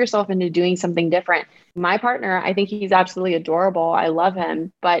trick yourself into doing something different. My partner, I think he's absolutely adorable. I love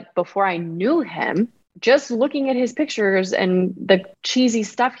him. But before I knew him, just looking at his pictures and the cheesy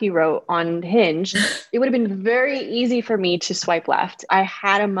stuff he wrote on Hinge, it would have been very easy for me to swipe left. I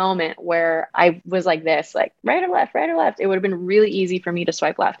had a moment where I was like this, like right or left, right or left. It would have been really easy for me to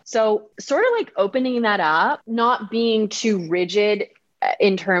swipe left. So sort of like opening that up, not being too rigid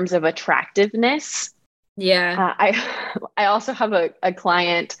in terms of attractiveness. Yeah. I also have a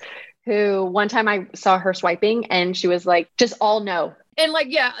client who one time I saw her swiping and she was like, just all no. And like,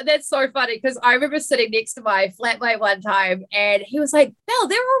 yeah, that's so funny because I remember sitting next to my flatmate one time and he was like, Belle,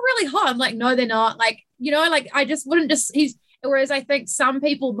 they're all really hot. I'm like, no, they're not. Like, you know, like I just wouldn't just, whereas I think some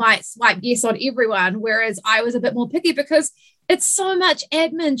people might swipe yes on everyone, whereas I was a bit more picky because it's so much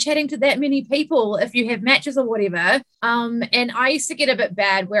admin chatting to that many people if you have matches or whatever. And I used to get a bit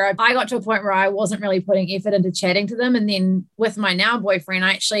bad where I got to a point where I wasn't really putting effort into chatting to them. And then with my now boyfriend,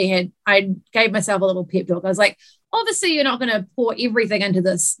 I gave myself a little pep talk. I was like, obviously you're not going to pour everything into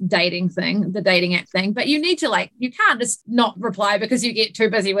this dating thing, the dating app thing, but you need to like, you can't just not reply because you get too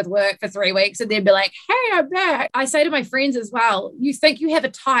busy with work for 3 weeks and then be like, hey, I'm back. I say to my friends as well, you think you have a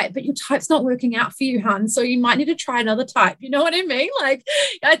type, but your type's not working out for you, hun. So you might need to try another type. You know what I mean? Like,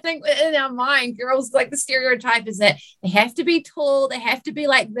 I think in our mind, girls, like the stereotype is that they have to be tall, they have to be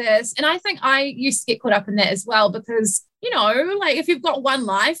like this. And I think I used to get caught up in that as well because you know, like if you've got one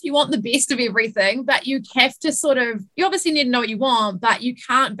life, you want the best of everything, but you have to you obviously need to know what you want, but you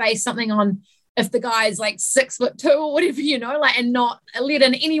can't base something on if the guy's like 6'2" or whatever, you know, like, and not let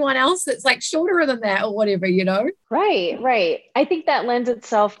in anyone else that's like shorter than that or whatever, you know? Right. I think that lends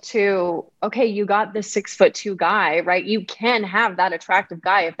itself to, okay, you got this 6'2" guy, right? You can have that attractive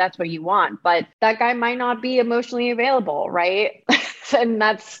guy if that's what you want, but that guy might not be emotionally available, right? And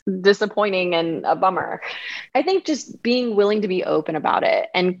that's disappointing and a bummer. I think just being willing to be open about it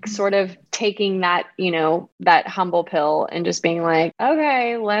and sort of taking that, you know, that humble pill and just being like,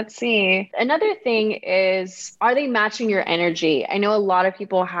 okay, let's see. Another thing is, are they matching your energy? I know a lot of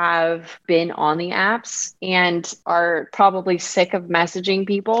people have been on the apps and are probably sick of messaging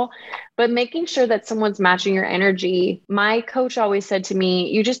people, but making sure that someone's matching your energy. My coach always said to me,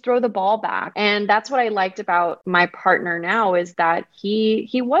 you just throw the ball back. And that's what I liked about my partner now is that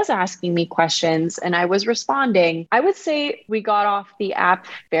he was asking me questions and I was responding. I would say we got off the app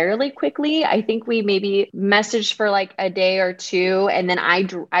fairly quickly. I think we maybe messaged for like a day or two and then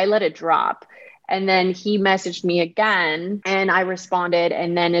I let it drop. And then he messaged me again and I responded.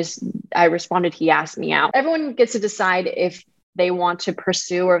 And then as I responded, he asked me out. Everyone gets to decide if they want to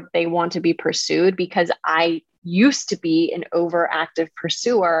pursue or if they want to be pursued. Because I used to be an overactive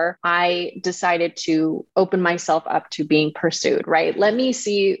pursuer, I decided to open myself up to being pursued, right? Let me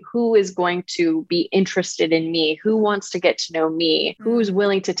see who is going to be interested in me, who wants to get to know me, who's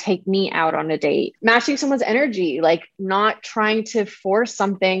willing to take me out on a date. Matching someone's energy, like not trying to force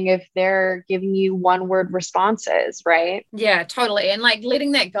something if they're giving you one-word responses, right? Yeah, totally. And like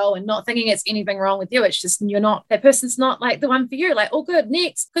letting that go and not thinking it's anything wrong with you. It's just that person's not like the one for you. Like, oh, good,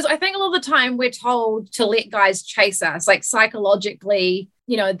 next. Because I think a lot of the time we're told to let guys chase us, like psychologically,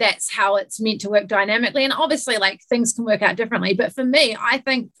 you know, that's how it's meant to work dynamically. And obviously like things can work out differently. But for me, I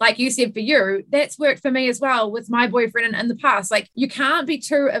think like you said, for you, that's worked for me as well with my boyfriend in the past. Like you can't be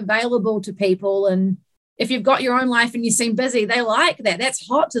too available to people. And if you've got your own life and you seem busy, they like that. That's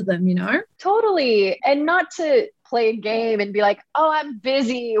hot to them, you know? Totally. And not to play a game and be like, oh, I'm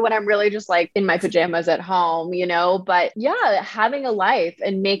busy when I'm really just like in my pajamas at home, but yeah, having a life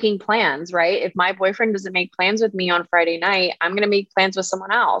and making plans, right? If my boyfriend doesn't make plans with me on Friday night, I'm going to make plans with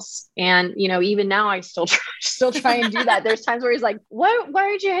someone else. And, even now I still try and do that. There's times where he's like, why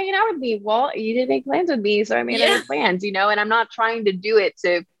aren't you hanging out with me? Well, you didn't make plans with me. So I made other plans, and I'm not trying to do it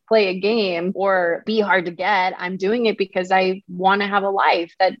to play a game or be hard to get. I'm doing it because I want to have a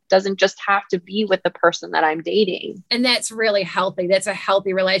life that doesn't just have to be with the person that I'm dating. And that's really healthy. That's a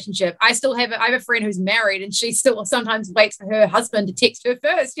healthy relationship. I have a friend who's married, and she still sometimes waits for her husband to text her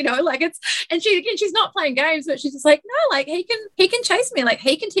first, and she's not playing games, but she's just like, no, like he can chase me. Like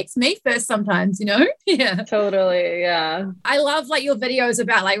he can text me first sometimes, Yeah. Totally. Yeah. I love like your videos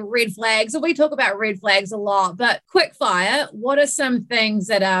about like red flags. So we talk about red flags a lot, but quick fire, what are some things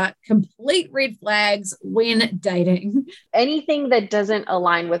that are complete red flags when dating? Anything that doesn't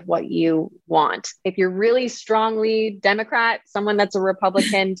align with what you want. If you're really strongly Democrat, someone that's a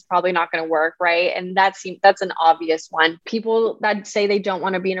Republican is probably not going to work, right? And that's an obvious one. People that say they don't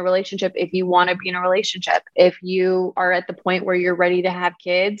want to be in a relationship, if you want to be in a relationship, if you are at the point where you're ready to have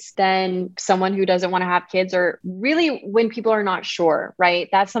kids, then someone who doesn't want to have kids, or really when people are not sure, right?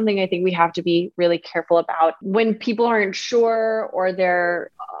 That's something I think we have to be really careful about. When people aren't sure or they're,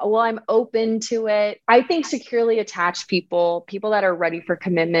 well, I'm open to it. I think securely attached people that are ready for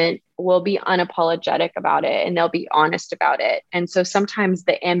commitment will be unapologetic about it, and they'll be honest about it. And so sometimes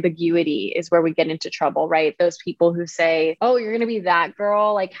the ambiguity is where we get into trouble, right? Those people who say, oh, you're going to be that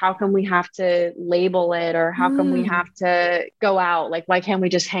girl. Like, how come we have to label it? Or how come we have to go out? Like, why can't we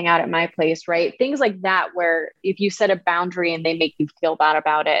just hang out at my place? Right? Things like that, where if you set a boundary and they make you feel bad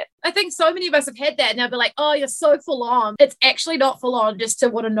about it. I think so many of us have had that, and they'll be like, oh, you're so full on. It's actually not full on, just to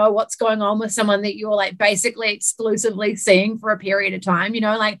want to know what's going on with someone that you're like basically exclusively seeing for a period of time.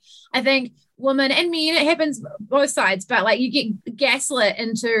 I think women and men, it happens both sides, but like you get gaslit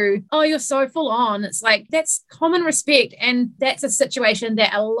into, oh, you're so full on. It's like, that's common respect. And that's a situation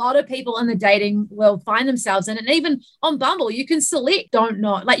that a lot of people in the dating will find themselves in. And even on Bumble, you can select don't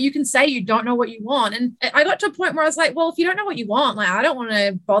know, like you can say you don't know what you want. And I got to a point where I was like, well, if you don't know what you want, like, I don't want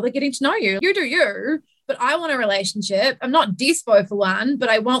to bother getting to know you. You do you, but I want a relationship. I'm not despo for one, but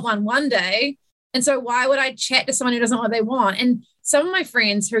I want one day. And so why would I chat to someone who doesn't know what they want? And some of my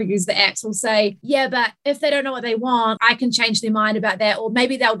friends who use the apps will say, yeah, but if they don't know what they want, I can change their mind about that. Or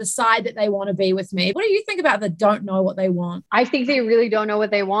maybe they'll decide that they want to be with me. What do you think about the don't know what they want? I think they really don't know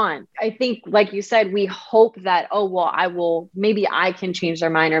what they want. I think, like you said, we hope that, oh, well, maybe I can change their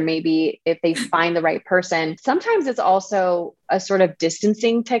mind, or maybe if they find the right person. Sometimes it's also a sort of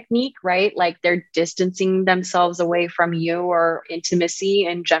distancing technique, right? Like they're distancing themselves away from you or intimacy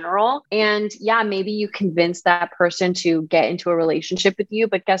in general. And yeah, maybe you convince that person to get into a relationship with you,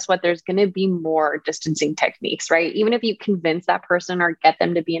 but guess what? There's going to be more distancing techniques, right? Even if you convince that person or get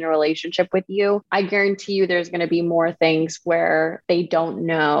them to be in a relationship with you, I guarantee you there's going to be more things where they don't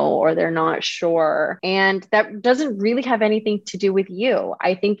know or they're not sure. And that doesn't really have anything to do with you.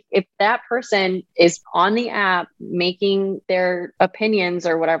 I think if that person is on the app making their opinions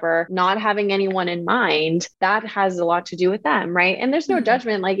or whatever, not having anyone in mind, that has a lot to do with them, right? And there's no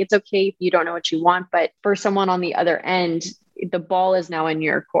judgment. Like, it's okay if you don't know what you want, but for someone on the other end, the ball is now in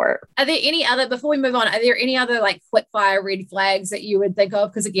your court. Are there any other, before we move on, are there any other like quick fire red flags that you would think of?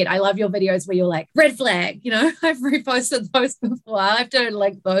 Because again, I love your videos where you're like, red flag, I've reposted those before. I have to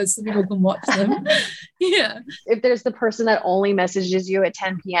link those so people can watch them. Yeah. If there's the person that only messages you at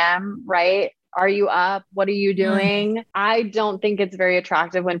 10 p.m., right? Are you up? What are you doing? I don't think it's very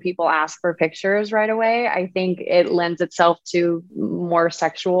attractive when people ask for pictures right away. I think it lends itself to more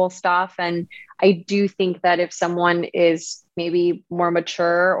sexual stuff. And I do think that if someone is maybe more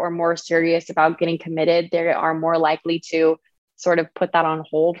mature or more serious about getting committed, they are more likely to sort of put that on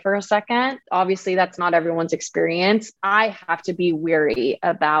hold for a second. Obviously, that's not everyone's experience. I have to be wary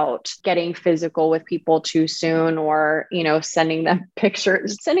about getting physical with people too soon, or, sending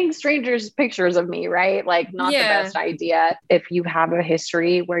strangers pictures of me, right? Like, not the best idea. If you have a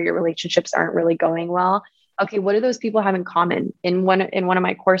history where your relationships aren't really going well, okay, what do those people have in common? In one of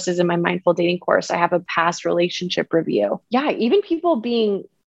my courses, in my mindful dating course, I have a past relationship review. Yeah, even people being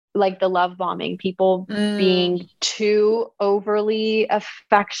like the love bombing, people being too overly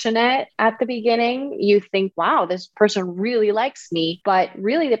affectionate at the beginning. You think, wow, this person really likes me, but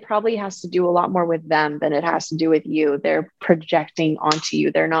really it probably has to do a lot more with them than it has to do with you. They're projecting onto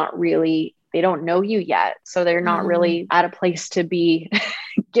you. They don't know you yet. So they're not really at a place to be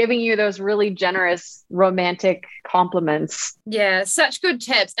giving you those really generous romantic compliments. Yeah, such good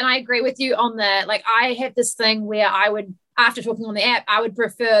tips. And I agree with you on that. Like, I have this thing where I would after talking on the app, I would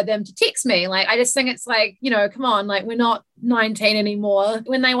prefer them to text me. Like, I just think it's like, come on, like we're not 19 anymore.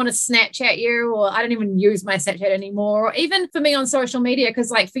 When they want to Snapchat you, or I don't even use my Snapchat anymore, or even for me on social media,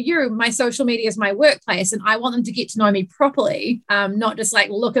 because like for you, my social media is my workplace and I want them to get to know me properly, not just like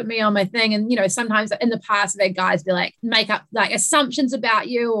look at me on my thing. And, sometimes in the past, I've had guys be like, make up like assumptions about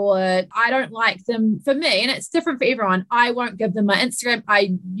you, or I don't like them. For me, and it's different for everyone, I won't give them my Instagram.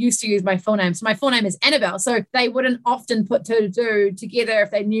 I used to use my full name. So my full name is Annabelle. So they wouldn't often put two to two together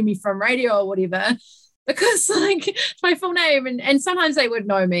if they knew me from radio or whatever, because like it's my full name, and sometimes they would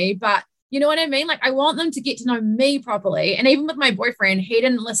know me, but you know what I mean? Like I want them to get to know me properly. And even with my boyfriend, he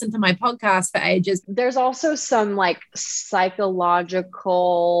didn't listen to my podcast for ages. There's also some like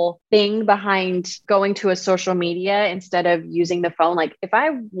psychological thing behind going to a social media instead of using the phone. Like if I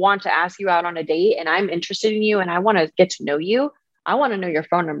want to ask you out on a date and I'm interested in you and I want to get to know you, I want to know your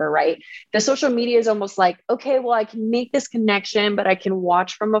phone number, right? The social media is almost like, okay, well, I can make this connection, but I can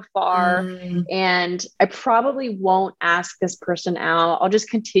watch from afar and I probably won't ask this person out. I'll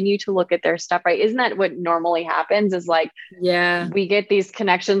just continue to look at their stuff, right? Isn't that what normally happens is like, we get these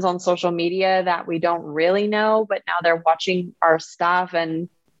connections on social media that we don't really know, but now they're watching our stuff, and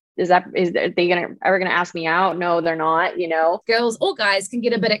are they ever gonna ask me out? No, they're not, Girls or guys can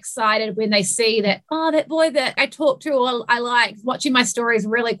get a bit excited when they see that, that boy that I talked to or I like watching my stories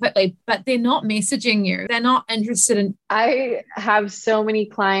really quickly, but they're not messaging you. They're not interested in. I have so many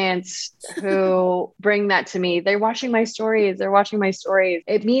clients who bring that to me. They're watching my stories.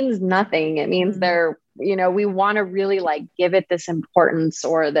 It means nothing. It means they're, we want to really like give it this importance,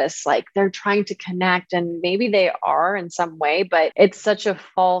 or this, like they're trying to connect, and maybe they are in some way, but it's such a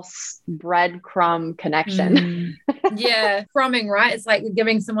false breadcrumb connection. Crumbing, right? It's like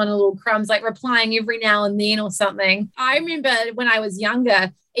giving someone a little crumbs, like replying every now and then or something. I remember when I was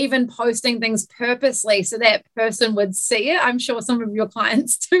younger, even posting things purposely so that person would see it. I'm sure some of your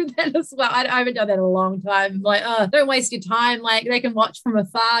clients do that as well. I haven't done that in a long time. Like, don't waste your time. Like they can watch from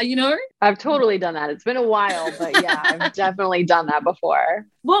afar, I've totally done that. It's been a while, but yeah, I've definitely done that before.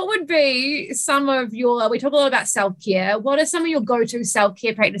 What would be some of your, we talk a lot about self-care. What are some of your go-to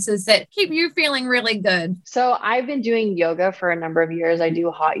self-care practices that keep you feeling really good? So I've been doing yoga for a number of years. I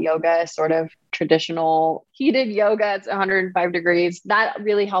do hot yoga, sort of traditional heated yoga. It's 105 degrees. That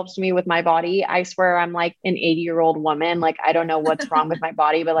really helps me with my body. I swear I'm like an 80-year-old woman. Like, I don't know what's wrong with my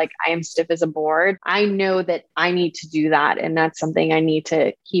body, but like I am stiff as a board. I know that I need to do that. And that's something I need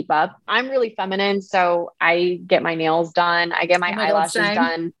to keep up. I'm really feminine. So I get my nails done. I get my eyelashes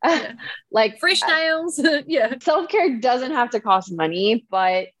done. Like fresh nails. Self-care doesn't have to cost money,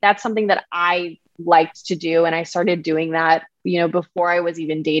 but that's something that I liked to do. And I started doing that, before I was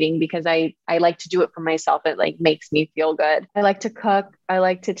even dating, because I like to do it for myself. It like makes me feel good. I like to cook. I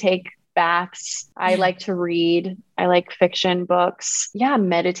like to take baths. I like to read. I like fiction books. Yeah,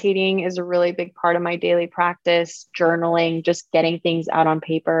 meditating is a really big part of my daily practice. Journaling, just getting things out on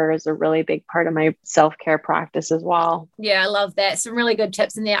paper is a really big part of my self-care practice as well. Yeah, I love that. Some really good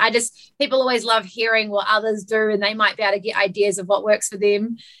tips in there. People always love hearing what others do, and they might be able to get ideas of what works for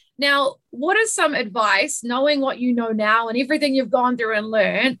them. Now, what is some advice, knowing what you know now and everything you've gone through and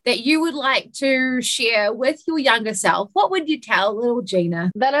learned, that you would like to share with your younger self? What would you tell little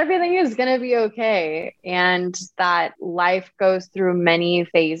Gina? That everything is going to be okay, and that life goes through many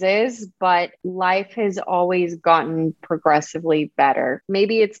phases, but life has always gotten progressively better.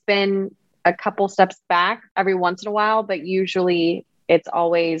 Maybe it's been a couple steps back every once in a while, but usually it's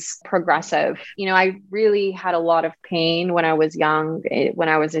always progressive. I really had a lot of pain when I was young, when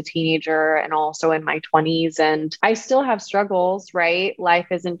I was a teenager, and also in my 20s. And I still have struggles, right? Life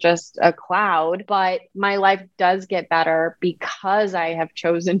isn't just a cloud, but my life does get better because I have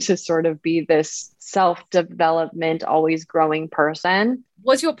chosen to sort of be this self-development, always growing person.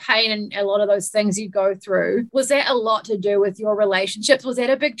 Was your pain and a lot of those things you go through, was that a lot to do with your relationships? Was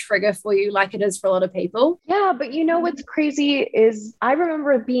that a big trigger for you, like it is for a lot of people? Yeah, but what's crazy is I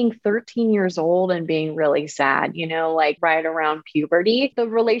remember being 13 years old and being really sad, like right around puberty. The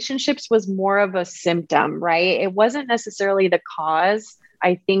relationships was more of a symptom, right? It wasn't necessarily the cause.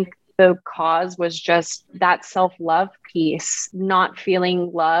 I think the cause was just that self-love piece, not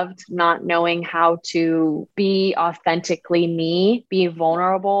feeling loved, not knowing how to be authentically me, be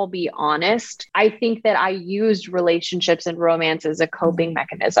vulnerable, be honest. I think that I used relationships and romance as a coping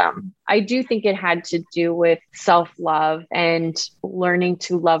mechanism. I do think it had to do with self-love and learning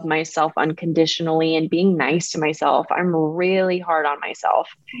to love myself unconditionally and being nice to myself. I'm really hard on myself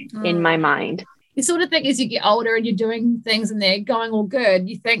in my mind. You sort of think as you get older and you're doing things and they're going all good,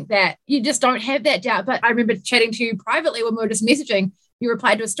 you think that you just don't have that doubt. But I remember chatting to you privately when we were just messaging. you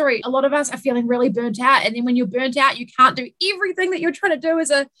replied to a story. A lot of us are feeling really burnt out. And then when you're burnt out, you can't do everything that you're trying to do as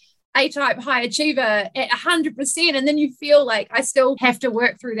a A-type high achiever at 100%. And then you feel like I still have to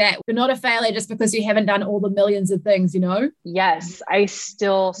work through that. You're not a failure just because you haven't done all the millions of things, you know? Yes, I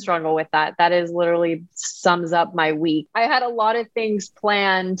still struggle with that. That is literally sums up my week. I had a lot of things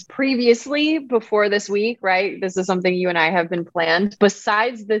planned previously before this week, right? This is something you and I have been planned.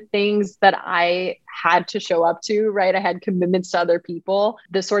 Besides the things that I had to show up to, right? I had commitments to other people,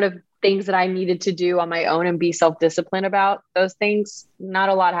 the sort of things that I needed to do on my own and be self-disciplined about those things. Not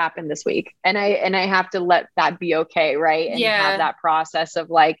a lot happened this week. And I have to let that be okay. Right. And have that process of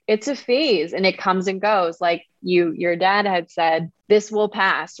like, it's a phase and it comes and goes. Like your dad had said, this will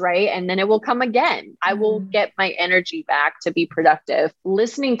pass, right? And then it will come again. I will get my energy back to be productive.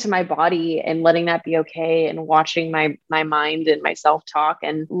 Listening to my body and letting that be okay, and watching my mind and my self-talk,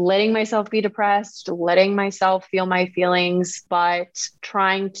 and letting myself be depressed, letting myself feel my feelings, but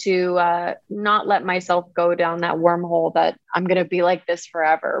trying to not let myself go down that wormhole that I'm going to be like this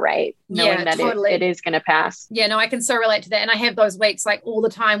forever, right? Knowing that totally. It is going to pass. Yeah, no, I can so relate to that. And I have those weeks like all the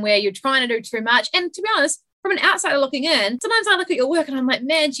time where you're trying to do too much. And to be honest, from an outsider looking in, sometimes I look at your work and I'm like,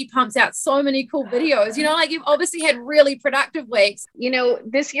 man, she pumps out so many cool videos. You know, like you've obviously had really productive weeks. You know,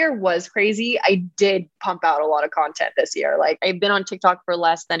 this year was crazy. I did pump out a lot of content this year. Like I've been on TikTok for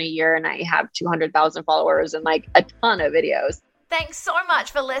less than a year and I have 200,000 followers and like a ton of videos. Thanks so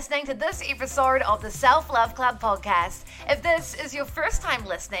much for listening to this episode of the Self-Love Club podcast. If this is your first time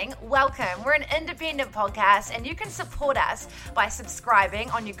listening, welcome. We're an independent podcast and you can support us by subscribing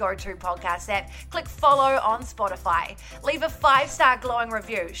on your go-to podcast app. Click follow on Spotify. Leave a 5-star glowing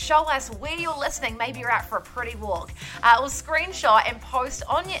review. Show us where you're listening. Maybe you're out for a pretty walk. Or screenshot and post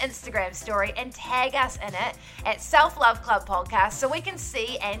on your Instagram story and tag us in it at Self-Love Club Podcast so we can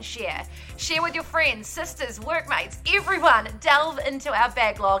see and share. Share with your friends, sisters, workmates, everyone. Delve into our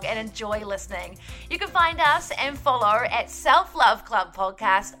backlog and enjoy listening. You can find us and follow at Self-Love Club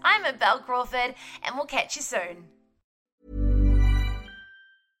Podcast. I'm Belle Crawford and we'll catch you soon.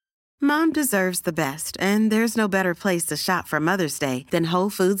 Mom deserves the best, and there's no better place to shop for Mother's Day than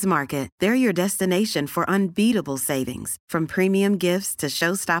Whole Foods Market. They're your destination for unbeatable savings, from premium gifts to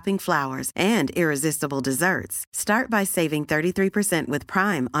show-stopping flowers and irresistible desserts. Start by saving 33% with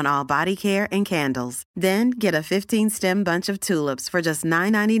Prime on all body care and candles. Then get a 15-stem bunch of tulips for just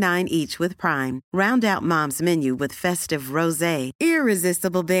 $9.99 each with Prime. Round out Mom's menu with festive rosé,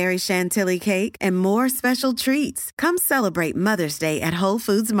 irresistible berry chantilly cake, and more special treats. Come celebrate Mother's Day at Whole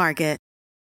Foods Market.